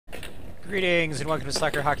Greetings and welcome to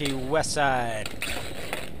Slacker Hockey West Side.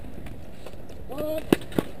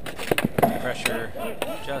 Pressure,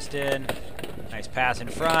 Justin. Nice pass in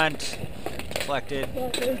front. Deflected.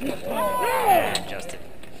 And Justin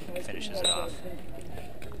finishes it off.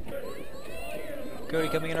 Cody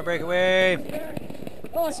coming in a breakaway.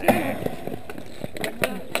 Save.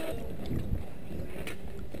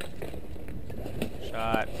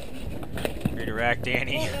 Shot. Redirect,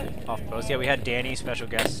 Danny. Off post. Yeah, we had Danny, special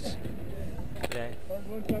guest today.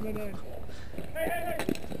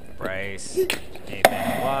 Bryce.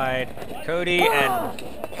 Nathan wide. Cody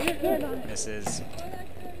and misses.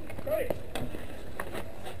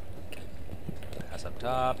 Pass up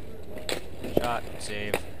top. Shot.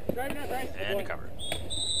 Save. And cover.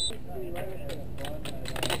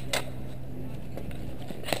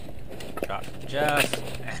 Shot from Jeff.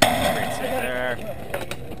 And great save there.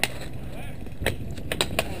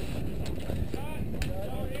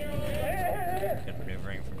 Good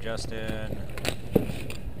maneuvering from Justin.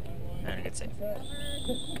 And a good save.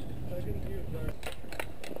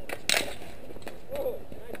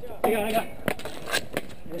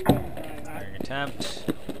 Firing attempt.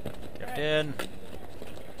 Kept in.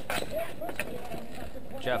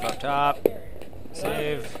 Jeff up top.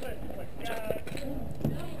 Save.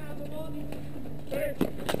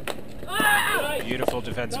 Beautiful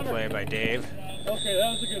defensive play by Dave. Okay,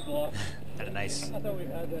 that was a good block. And a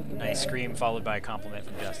nice scream followed by a compliment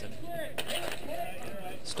from Justin.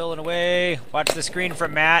 Stolen away. Watch the screen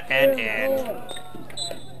from Matt and in.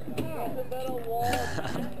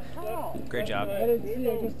 Great job. I didn't see,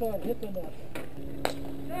 I just saw it hit the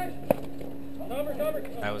net.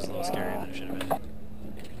 That was a little scarier than it should have been.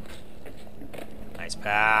 Nice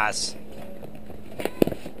pass.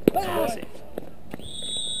 And save.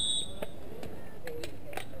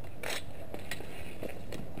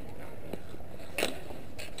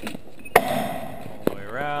 All the way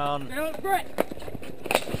around.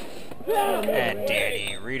 And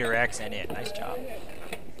Danny redirects and in. Nice job.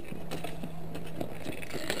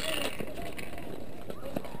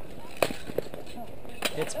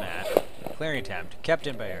 Hits Matt. Clearing attempt. Kept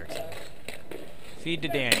in by Erickson. Feed to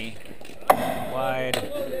Danny. Wide.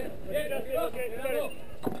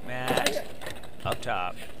 Matt. Up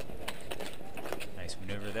top. Nice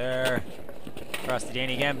maneuver there. Across to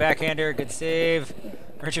Danny again. Backhander. Good save.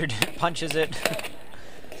 Richard punches it.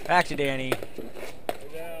 Back to Danny.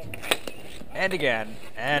 And again.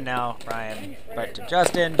 And now Ryan. Right to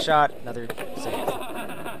Justin. Shot. Another save.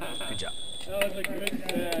 Good job. That was a good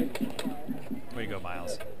snag. Way to go,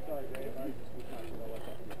 Miles.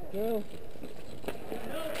 Oh,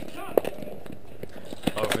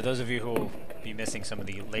 for those of you who will be missing some of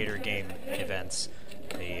the later game events,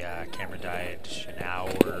 the camera died an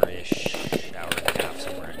hour-ish, hour and a half,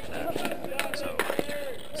 somewhere into that. So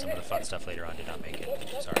some of the fun stuff later on did not make it.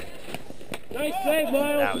 Sorry. Nice save,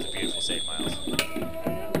 Miles. That was a beautiful save, Miles.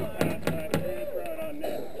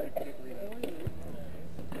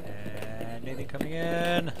 And Nathan coming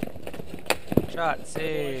in. Shot,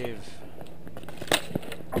 save.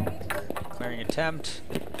 Clearing attempt.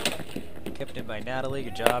 Kept in by Natalie.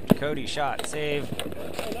 Good job. Cody, shot, save.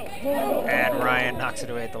 And Ryan knocks it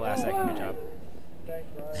away at the last second. Good job.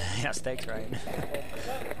 Yes, thanks, Ryan.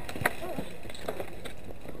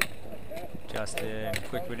 Justin,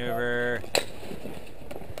 quick maneuver.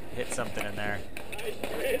 Hit something in there.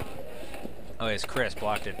 Oh, it's Chris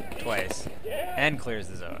blocked it twice. And clears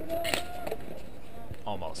the zone.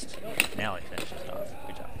 Almost. Nally finishes it off.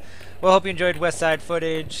 Good job. Well, hope you enjoyed West Side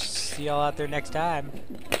footage. See y'all out there next time.